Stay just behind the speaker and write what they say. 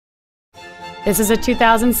This is a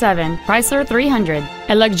 2007 Chrysler 300,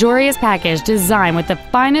 a luxurious package designed with the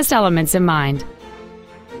finest elements in mind.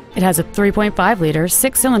 It has a 3.5-liter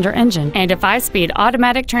six-cylinder engine and a 5-speed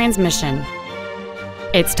automatic transmission.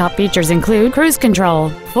 Its top features include cruise control,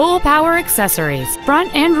 full power accessories,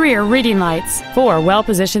 front and rear reading lights, 4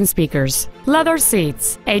 well-positioned speakers, leather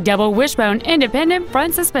seats, a double wishbone independent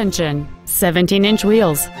front suspension, 17-inch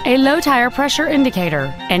wheels, a low tire pressure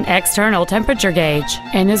indicator, an external temperature gauge,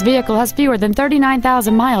 and this vehicle has fewer than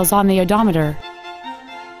 39,000 miles on the odometer.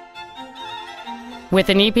 With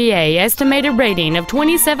an EPA estimated rating of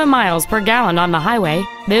 27 miles per gallon on the highway,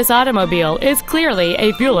 this automobile is clearly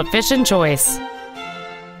a fuel-efficient choice.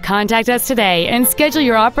 Contact us today and schedule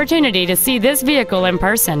your opportunity to see this vehicle in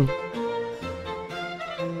person.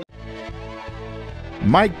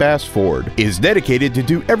 MikeBassFord is dedicated to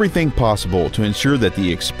do everything possible to ensure that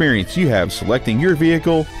the experience you have selecting your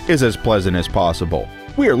vehicle is as pleasant as possible.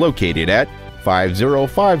 We are located at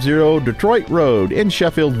 5050 Detroit Road in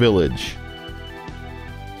Sheffield Village.